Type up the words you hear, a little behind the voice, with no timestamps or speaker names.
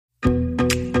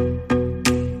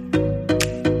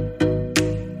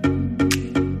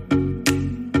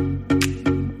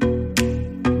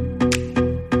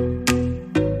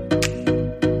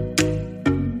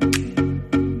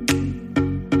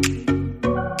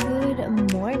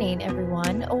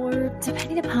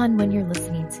on when you're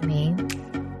listening to me.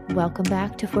 Welcome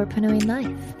back to 4.0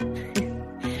 Life.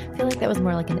 I feel like that was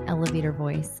more like an elevator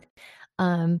voice.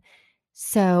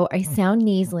 So I sound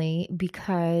nasally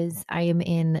because I am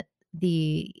in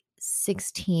the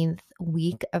 16th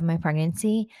week of my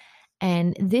pregnancy.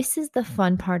 And this is the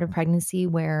fun part of pregnancy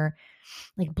where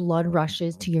like blood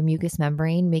rushes to your mucous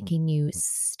membrane, making you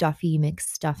stuffy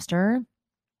McStuffster.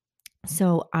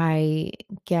 So I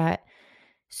get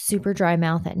super dry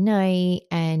mouth at night,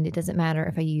 and it doesn't matter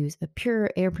if I use a pure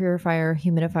air purifier,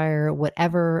 humidifier,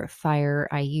 whatever fire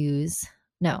I use.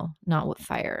 No, not what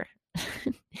fire.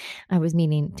 I was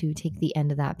meaning to take the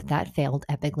end of that, but that failed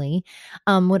epically.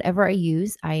 Whatever I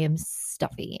use, I am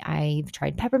stuffy. I've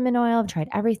tried peppermint oil, I've tried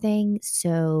everything.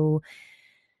 So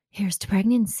here's to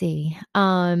pregnancy.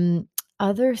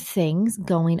 Other things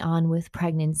going on with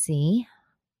pregnancy,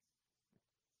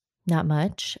 not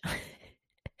much.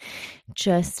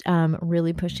 Just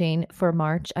really pushing for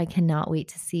March. I cannot wait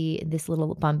to see this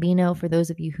little bambino. For those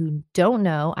of you who don't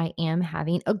know, I am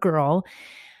having a girl.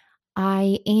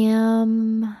 I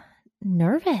am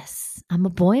nervous. I'm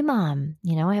a boy mom.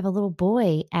 I have a little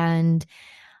boy, and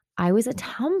I was a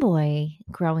tomboy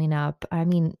growing up. I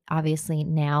mean, obviously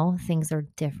now things are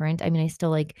different. I mean, I still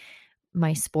like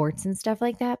my sports and stuff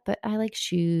like that, but I like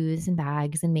shoes and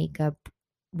bags and makeup.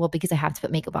 Well, because I have to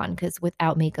put makeup on, because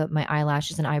without makeup, my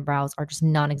eyelashes and eyebrows are just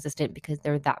non-existent because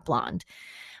they're that blonde.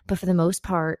 But for the most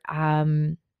part,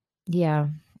 yeah,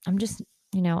 I'm just,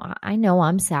 I know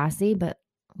I'm sassy, but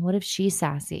what if she's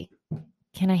sassy?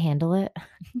 Can I handle it?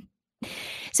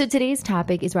 So today's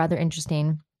topic is rather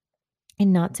interesting,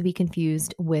 and not to be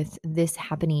confused with this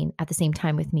happening at the same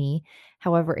time with me.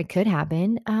 However, it could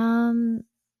happen.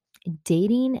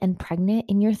 Dating and pregnant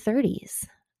in your 30s.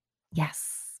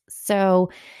 Yes. So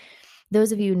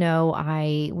those of you know,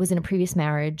 I was in a previous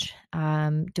marriage,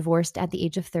 divorced at the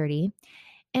age of 30,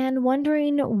 and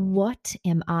wondering, what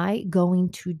am I going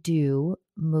to do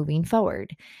moving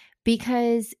forward?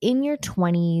 Because in your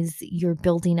 20s, you're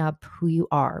building up who you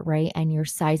are, right? And you're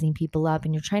sizing people up,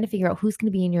 and you're trying to figure out who's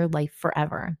going to be in your life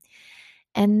forever.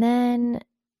 And then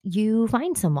you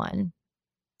find someone.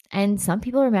 And some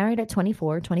people are married at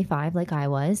 24, 25, like I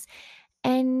was.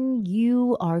 And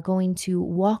you are going to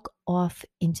walk off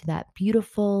into that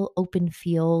beautiful open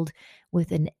field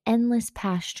with an endless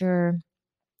pasture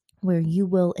where you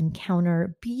will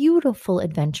encounter beautiful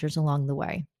adventures along the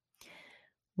way.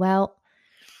 Well,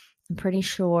 I'm pretty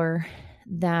sure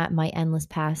that my endless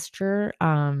pasture,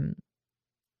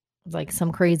 like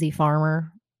some crazy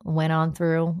farmer went on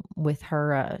through with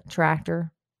her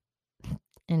tractor,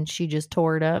 and she just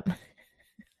tore it up.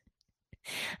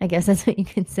 I guess that's what you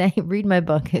could say. Read my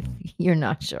book if you're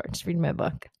not sure. Just read my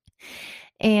book.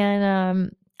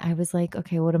 And I was like,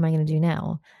 okay, what am I going to do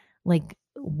now? Like,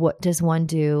 what does one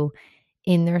do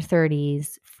in their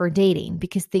 30s for dating?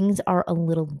 Because things are a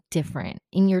little different.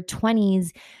 In your 20s,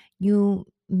 you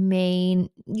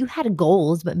had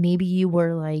goals, but maybe you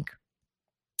were like,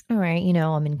 all right,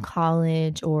 I'm in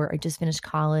college, or I just finished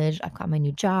college. I've got my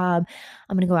new job.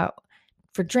 I'm going to go out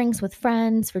for drinks with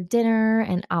friends, for dinner,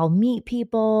 and I'll meet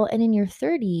people. And in your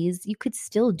 30s, you could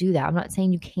still do that. I'm not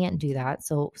saying you can't do that.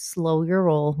 So slow your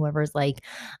roll. Whoever's like,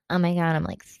 oh my God, I'm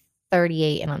like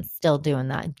 38 and I'm still doing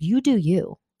that. You do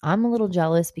you. I'm a little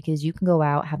jealous because you can go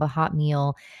out, have a hot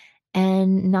meal,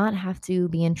 and not have to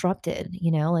be interrupted.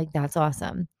 Like, that's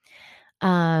awesome.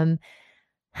 Yeah,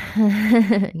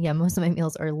 most of my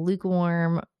meals are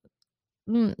lukewarm,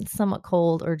 somewhat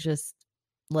cold, or just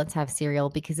let's have cereal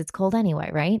because it's cold anyway,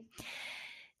 right?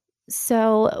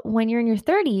 So when you're in your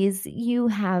 30s, you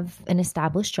have an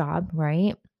established job,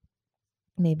 right?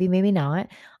 Maybe not.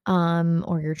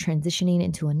 Or you're transitioning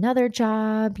into another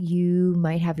job. You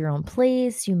might have your own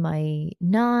place. You might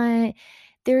not.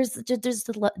 There's a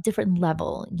different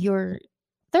level. You're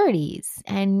 30s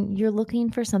and you're looking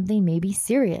for something maybe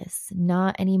serious,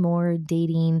 not anymore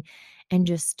dating and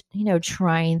just,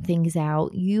 trying things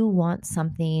out. You want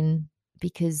something,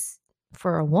 because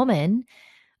for a woman,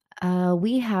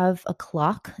 we have a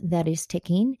clock that is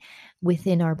ticking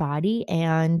within our body.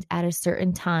 And at a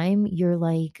certain time, you're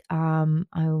like, I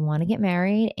want to get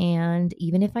married. And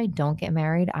even if I don't get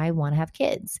married, I want to have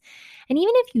kids. And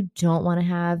even if you don't want to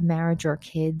have marriage or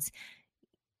kids,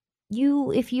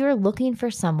 if you're looking for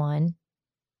someone,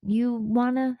 you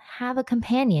want to have a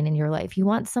companion in your life. You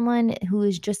want someone who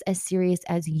is just as serious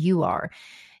as you are.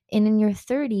 And in your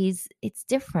 30s, it's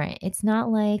different. It's not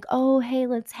like, oh, hey,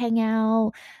 let's hang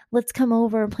out. Let's come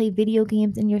over and play video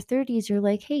games. In your 30s, you're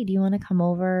like, hey, do you want to come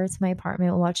over to my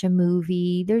apartment, watch a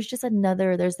movie? There's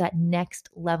that next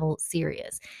level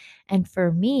serious. And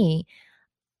for me,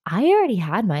 I already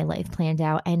had my life planned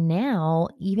out. And now,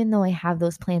 even though I have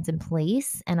those plans in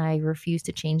place and I refuse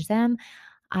to change them,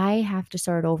 I have to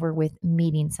start over with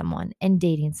meeting someone and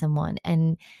dating someone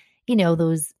and,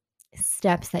 those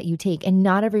steps that you take. And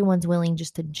not everyone's willing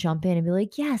just to jump in and be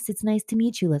like, yes, it's nice to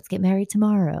meet you. Let's get married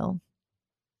tomorrow.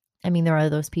 I mean, there are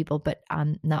those people, but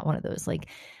I'm not one of those. Like,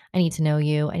 I need to know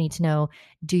you. I need to know,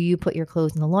 do you put your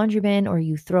clothes in the laundry bin or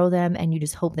you throw them and you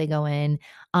just hope they go in?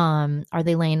 Are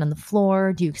they laying on the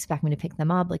floor? Do you expect me to pick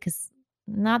them up? Like, cause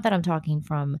not that I'm talking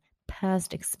from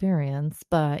past experience,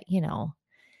 but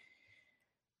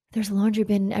there's a laundry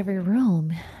bin in every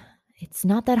room. It's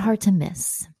not that hard to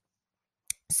miss.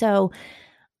 So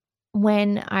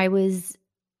when I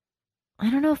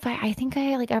don't know if I think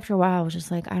I like after a while, I was just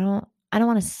like, I don't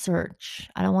want to search.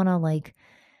 I don't want to like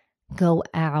go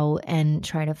out and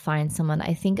try to find someone.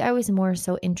 I think I was more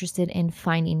so interested in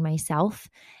finding myself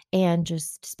and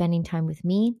just spending time with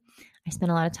me. I spent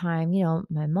a lot of time,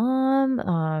 my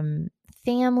mom,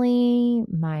 family,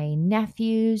 my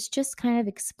nephews, just kind of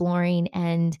exploring.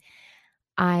 And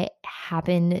I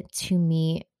happened to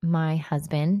meet my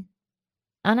husband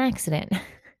on accident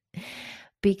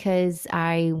because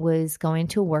I was going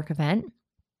to a work event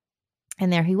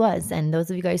and there he was. And those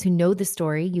of you guys who know the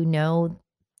story, you know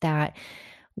that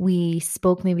we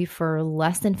spoke maybe for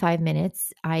less than 5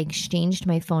 minutes. I exchanged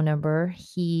my phone number.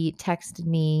 He texted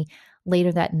me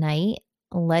later that night,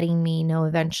 letting me know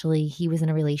eventually he was in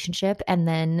a relationship. And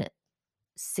then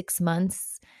 6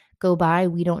 months go by,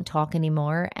 we don't talk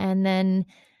anymore. And then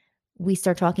we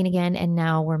start talking again, and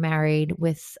now we're married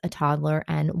with a toddler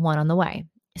and one on the way.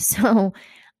 So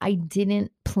I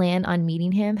didn't plan on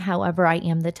meeting him. However, I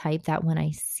am the type that when I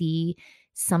see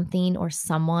something or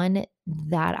someone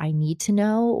that I need to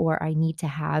know or I need to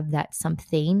have that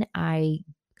something, I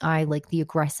like the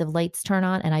aggressive lights turn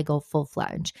on and I go full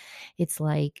fledged. It's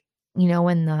like,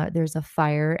 when there's a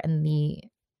fire and the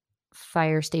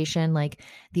fire station, like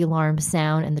the alarm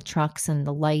sound and the trucks and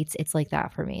the lights, it's like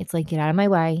that for me. It's like, get out of my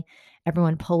way.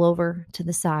 Everyone pull over to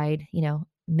the side,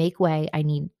 make way. I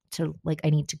need to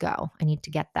go. I need to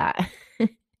get that.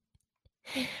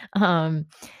 um,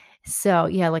 so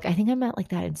yeah, like I think I'm at like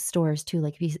that in stores too.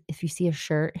 Like if you see a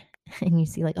shirt and you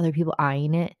see like other people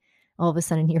eyeing it, all of a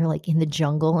sudden you're like in the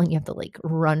jungle and you have to like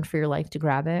run for your life to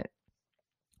grab it.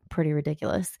 Pretty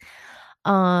ridiculous.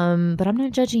 But I'm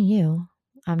not judging you.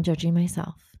 I'm judging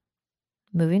myself.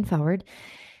 Moving forward.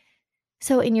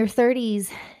 So in your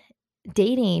 30s,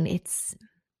 dating, it's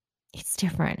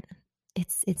different.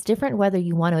 It's different whether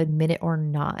you want to admit it or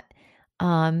not.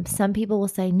 Some people will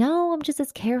say, "No, I'm just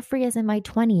as carefree as in my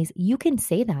 20s." You can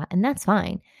say that, and that's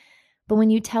fine. But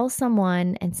when you tell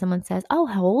someone and someone says, "Oh,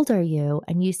 how old are you?"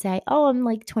 and you say, "Oh, I'm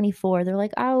like 24." They're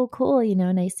like, "Oh, cool,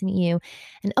 nice to meet you."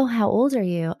 And, "Oh, how old are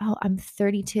you?" "Oh, I'm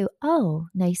 32." "Oh,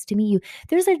 nice to meet you."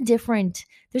 There's a different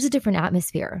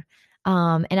atmosphere.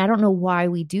 And I don't know why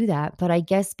we do that, but I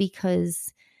guess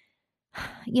because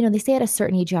they say at a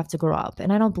certain age you have to grow up,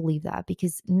 and I don't believe that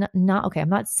because not okay. I'm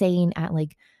not saying at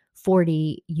like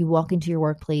 40 you walk into your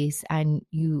workplace and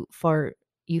you fart.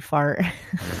 You fart.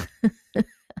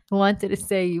 I wanted to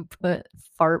say you put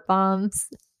fart bombs,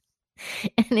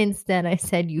 and instead I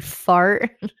said you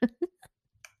fart.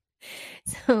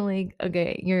 So like,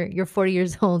 okay, you're 40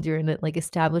 years old. You're in a like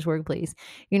established workplace.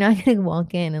 You're not gonna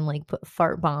walk in and like put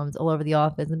fart bombs all over the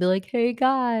office and be like, "Hey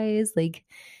guys," like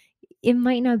it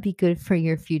might not be good for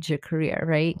your future career,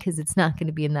 right? Because it's not going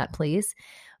to be in that place.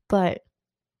 But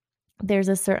there's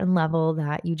a certain level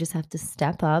that you just have to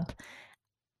step up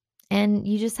and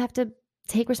you just have to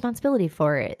take responsibility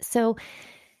for it. So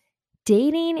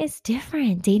dating is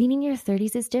different. Dating in your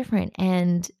 30s is different.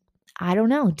 And I don't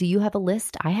know. Do you have a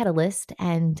list? I had a list,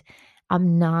 and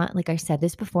I'm not, like I said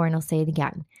this before, and I'll say it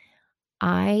again.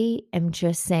 I am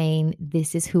just saying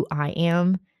this is who I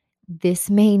am. This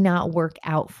may not work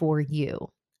out for you,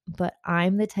 but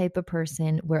I'm the type of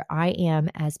person where I am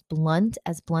as blunt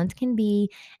can be,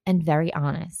 and very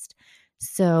honest.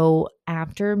 So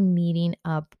after meeting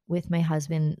up with my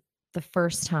husband the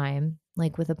first time,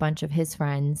 like with a bunch of his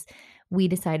friends, we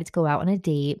decided to go out on a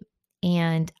date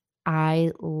and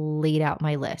I laid out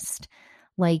my list.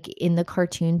 Like in the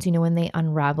cartoons, when they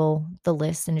unravel the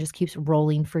list and it just keeps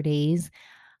rolling for days.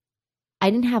 I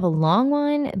didn't have a long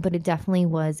one, but it definitely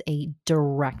was a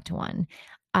direct one.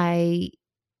 I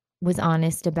was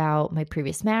honest about my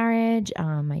previous marriage,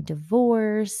 my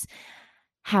divorce,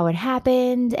 how it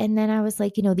happened. And then I was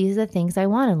like, these are the things I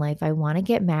want in life. I want to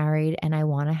get married and I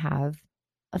want to have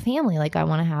a family. Like I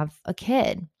want to have a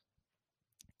kid.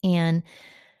 And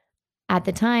At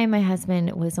the time, my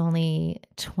husband was only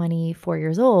 24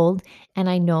 years old, and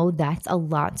I know that's a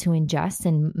lot to ingest,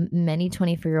 and many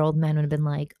 24-year-old men would have been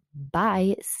like,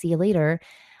 "Bye, see you later."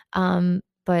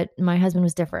 But my husband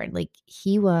was different. Like,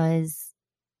 he was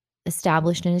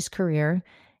established in his career.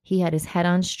 He had his head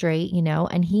on straight,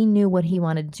 and he knew what he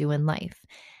wanted to do in life.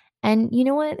 And you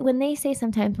know what? When they say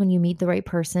sometimes when you meet the right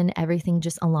person, everything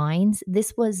just aligns,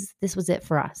 this was it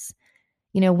for us.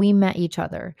 We met each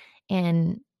other,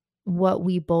 and what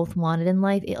we both wanted in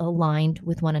life, it aligned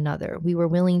with one another. We were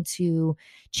willing to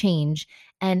change.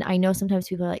 And I know sometimes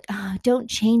people are like, "Oh, don't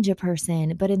change a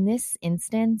person." But in this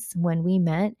instance, when we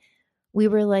met, we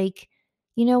were like,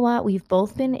 you know what? We've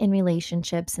both been in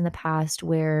relationships in the past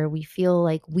where we feel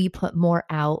like we put more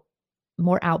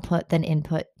output than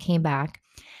input came back.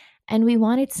 And we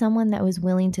wanted someone that was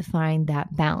willing to find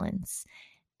that balance.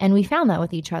 And we found that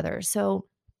with each other. So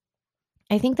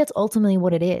I think that's ultimately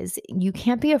what it is. You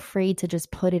can't be afraid to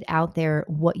just put it out there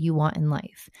what you want in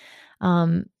life.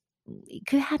 Um, it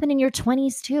could happen in your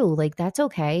 20s too. Like, that's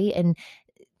okay. And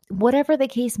whatever the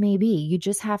case may be, you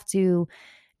just have to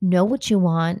know what you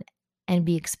want and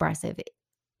be expressive.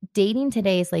 Dating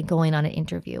today is like going on an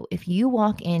interview. If you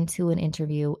walk into an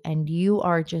interview and you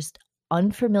are just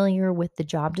unfamiliar with the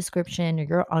job description, or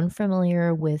you're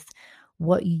unfamiliar with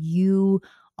what you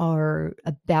are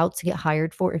about to get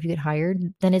hired for, if you get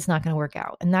hired, then it's not going to work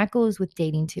out. And that goes with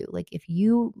dating too. Like, if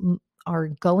you are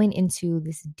going into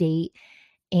this date,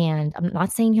 and I'm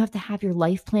not saying you have to have your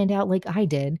life planned out like I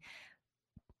did,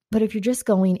 but if you're just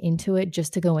going into it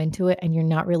just to go into it and you're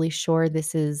not really sure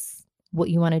this is what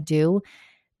you want to do,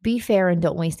 be fair and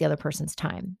don't waste the other person's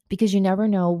time, because you never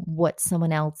know what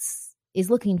someone else is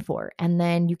looking for. And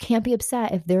then you can't be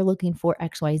upset if they're looking for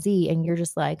XYZ and you're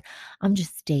just like, "I'm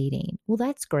just dating." Well,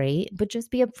 that's great, but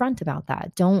just be upfront about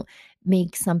that. Don't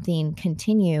make something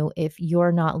continue if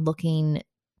you're not looking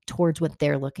towards what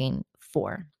they're looking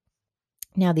for.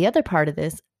 Now, the other part of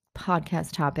this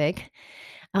podcast topic,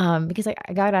 because I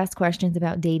got asked questions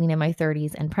about dating in my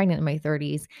 30s and pregnant in my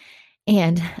 30s.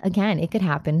 And again, it could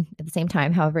happen at the same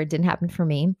time. However, it didn't happen for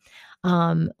me.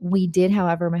 We did,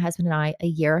 however, my husband and I, a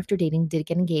year after dating, did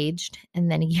get engaged.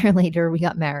 And then a year later, we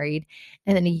got married.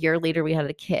 And then a year later, we had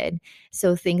a kid.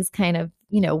 So things kind of,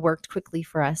 worked quickly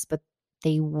for us, but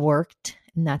they worked.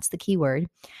 And that's the key word.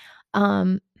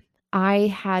 Um, I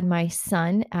had my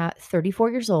son at 34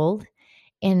 years old,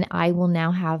 and I will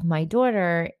now have my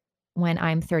daughter when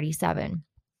I'm 37.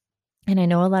 And I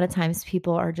know a lot of times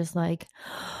people are just like,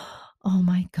 "Oh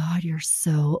my God, you're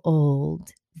so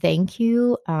old." Thank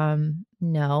you.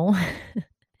 No.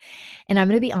 And I'm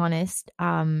going to be honest.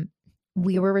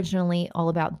 We were originally all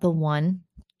about the one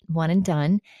and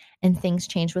done, and things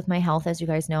changed with my health, as you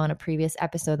guys know, in a previous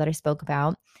episode that I spoke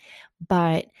about.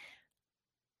 But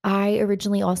I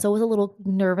originally also was a little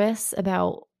nervous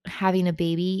about having a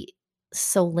baby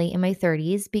so late in my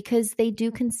 30s, because they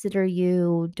do consider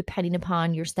you, depending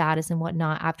upon your status and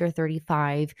whatnot, after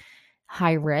 35,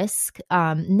 high risk.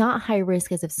 Not high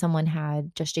risk as if someone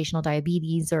had gestational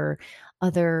diabetes or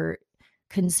other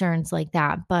concerns like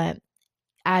that. But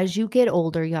as you get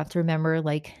older, you have to remember,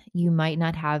 like, you might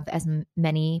not have as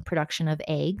many production of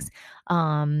eggs.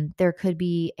 There could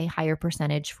be a higher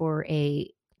percentage for a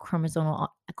I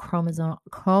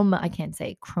can't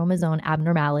say, chromosome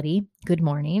abnormality. Good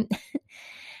morning.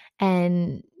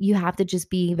 And you have to just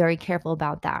be very careful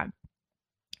about that.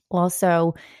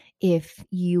 Also, if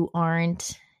you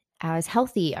aren't as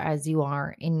healthy as you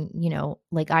are, and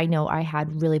like, I know I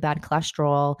had really bad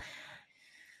cholesterol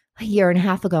a year and a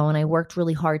half ago, and I worked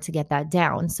really hard to get that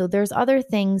down. So there's other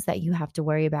things that you have to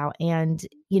worry about. And,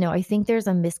 I think there's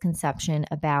a misconception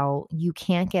about, you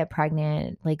can't get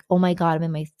pregnant. Like, "Oh my God, I'm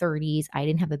in my 30s. I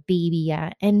didn't have a baby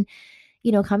yet." And,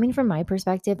 coming from my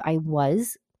perspective, I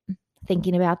was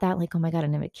thinking about that, like, "Oh my God, I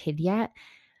don't have a kid yet."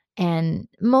 And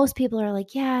most people are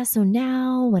like, "Yeah, so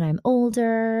now when I'm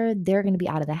older, they're going to be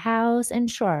out of the house." And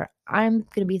sure, I'm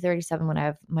going to be 37 when I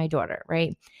have my daughter,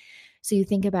 right? So you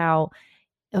think about,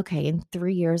 okay, in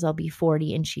 3 years, I'll be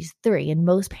 40 and she's 3. And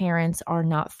most parents are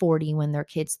not 40 when their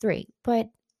kid's 3. But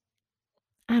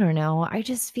I don't know. I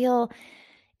just feel,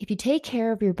 if you take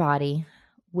care of your body,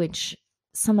 which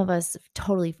some of us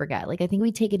totally forget, like, I think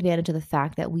we take advantage of the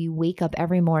fact that we wake up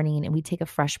every morning and we take a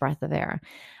fresh breath of air.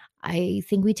 I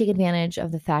think we take advantage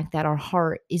of the fact that our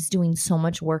heart is doing so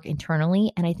much work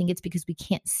internally. And I think it's because we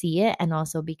can't see it, and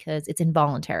also because it's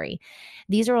involuntary.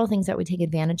 These are all things that we take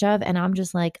advantage of. And I'm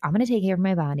just like, I'm going to take care of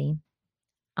my body.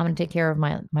 I'm going to take care of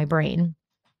my brain,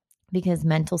 because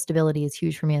mental stability is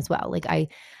huge for me as well. Like, I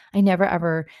never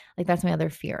ever, like, that's my other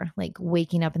fear, like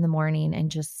waking up in the morning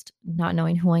and just not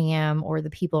knowing who I am or the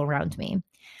people around me.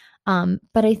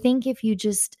 But I think if you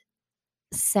just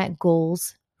set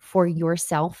goals for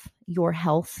yourself, your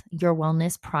health, your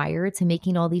wellness prior to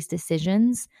making all these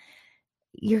decisions,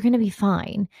 you're going to be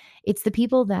fine. It's the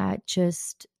people that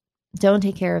just don't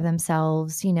take care of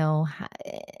themselves,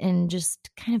 and just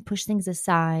kind of push things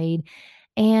aside.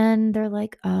 And they're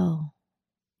like, oh,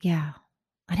 yeah,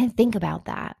 I didn't think about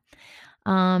that.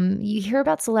 You hear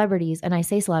about celebrities, and I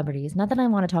say celebrities, not that I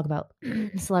want to talk about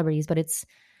celebrities, but it's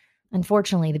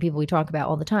unfortunately the people we talk about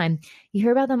all the time. You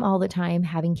hear about them all the time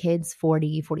having kids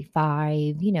 40,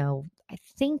 45, I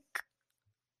think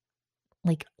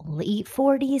like late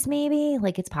 40s, maybe,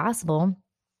 like it's possible.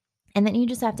 And then you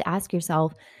just have to ask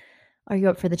yourself, are you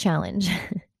up for the challenge?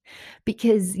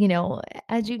 Because,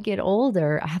 as you get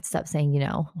older, I have to stop saying,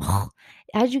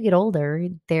 as you get older,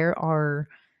 there are,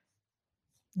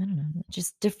 I don't know,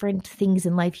 just different things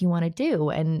in life you want to do.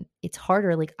 And it's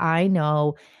harder. Like, I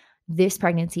know this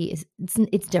pregnancy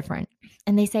it's different.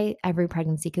 And they say every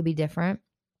pregnancy could be different,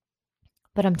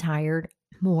 but I'm tired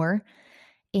more.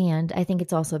 And I think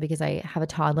it's also because I have a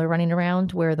toddler running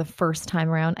around, where the first time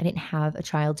around, I didn't have a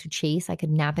child to chase. I could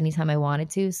nap anytime I wanted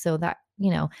to. So that,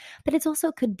 but it's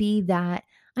also could be that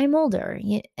I'm older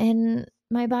and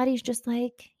my body's just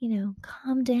like,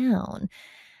 calm down.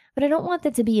 But I don't want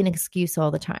that to be an excuse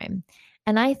all the time.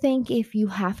 And I think if you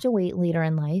have to wait later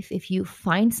in life, if you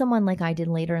find someone like I did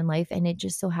later in life, and it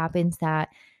just so happens that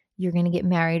you're going to get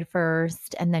married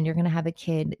first and then you're going to have a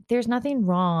kid, there's nothing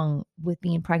wrong with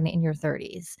being pregnant in your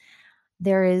 30s.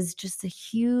 There is just a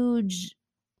huge,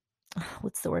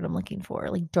 what's the word I'm looking for?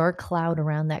 Like dark cloud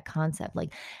around that concept.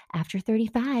 Like after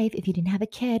 35, if you didn't have a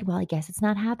kid, well, I guess it's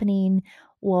not happening.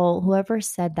 Well, whoever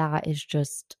said that is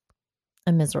just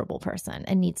a miserable person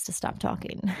and needs to stop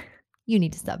talking. You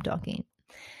need to stop talking.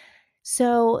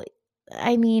 So,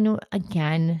 I mean,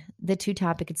 again, the two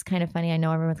topic, it's kind of funny. I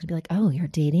know everyone's gonna be like, oh, you're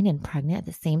dating and pregnant at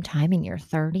the same time in your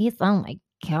 30s. Oh my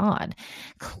God.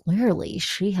 Clearly,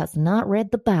 she has not read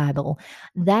the Bible.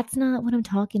 That's not what I'm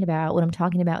talking about. What I'm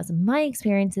talking about is my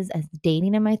experiences as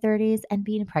dating in my 30s and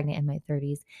being pregnant in my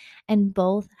 30s. And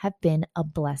both have been a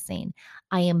blessing.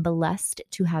 I am blessed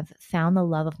to have found the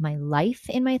love of my life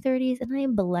in my 30s, and I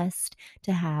am blessed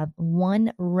to have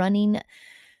one running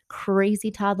crazy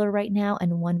toddler right now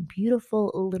and one beautiful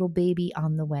little baby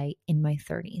on the way in my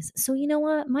 30s. So you know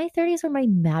what? My 30s are my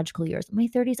magical years. My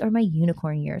 30s are my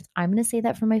unicorn years. I'm going to say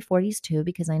that for my 40s too,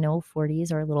 because I know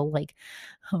 40s are a little like,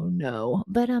 oh no.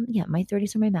 But yeah, my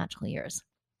 30s are my magical years.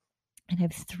 And I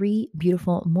have 3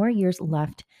 beautiful more years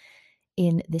left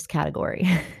in this category.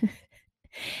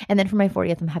 And then for my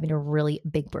 40th, I'm having a really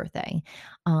big birthday.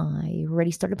 I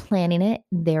already started planning it.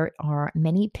 There are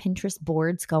many Pinterest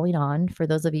boards going on for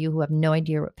those of you who have no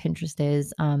idea what Pinterest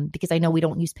is, because I know we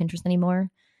don't use Pinterest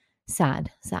anymore. Sad.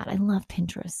 I love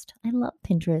Pinterest.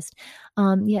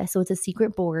 Yeah, so it's a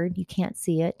secret board. You can't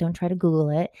see it. Don't try to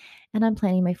Google it. And I'm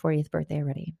planning my 40th birthday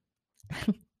already.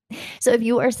 So if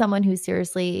you are someone who's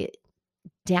seriously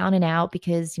down and out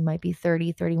because you might be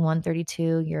 30, 31,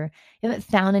 32, you haven't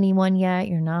found anyone yet,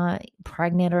 you're not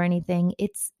pregnant or anything,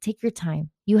 take your time.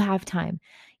 You have time.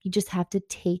 You just have to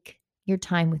take your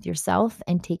time with yourself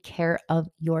and take care of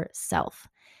yourself.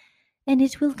 And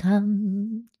it will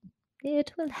come.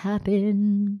 It will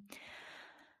happen.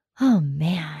 Oh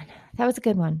man, that was a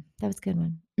good one.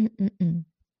 Mm-mm-mm.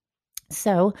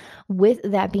 So, with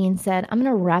that being said, I'm going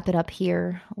to wrap it up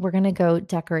here. We're going to go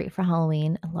decorate for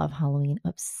Halloween. I love Halloween,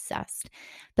 obsessed.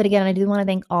 But again, I do want to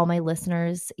thank all my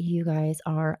listeners. You guys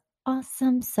are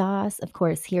awesome sauce. Of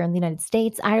course, here in the United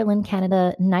States, Ireland,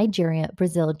 Canada, Nigeria,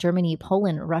 Brazil, Germany,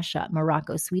 Poland, Russia,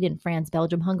 Morocco, Sweden, France,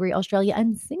 Belgium, Hungary, Australia,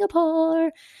 and Singapore.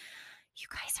 You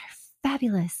guys are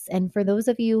fabulous. And for those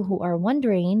of you who are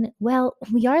wondering, well,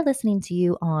 we are listening to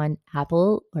you on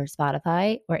Apple or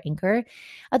Spotify or Anchor.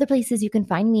 Other places you can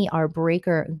find me are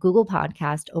Breaker, Google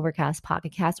Podcast, Overcast,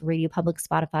 Pocket Cast, Radio Public,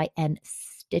 Spotify, and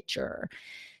Stitcher.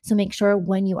 So make sure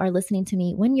when you are listening to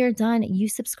me, when you're done, you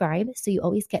subscribe so you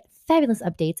always get fabulous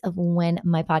updates of when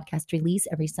my podcast release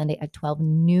every Sunday at 12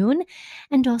 noon.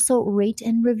 And also rate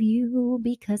and review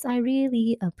because I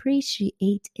really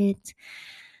appreciate it.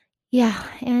 Yeah,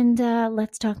 and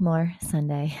let's talk more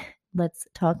Sunday. Let's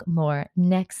talk more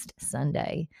next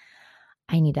Sunday.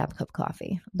 I need to have a cup of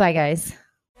coffee. Bye, guys.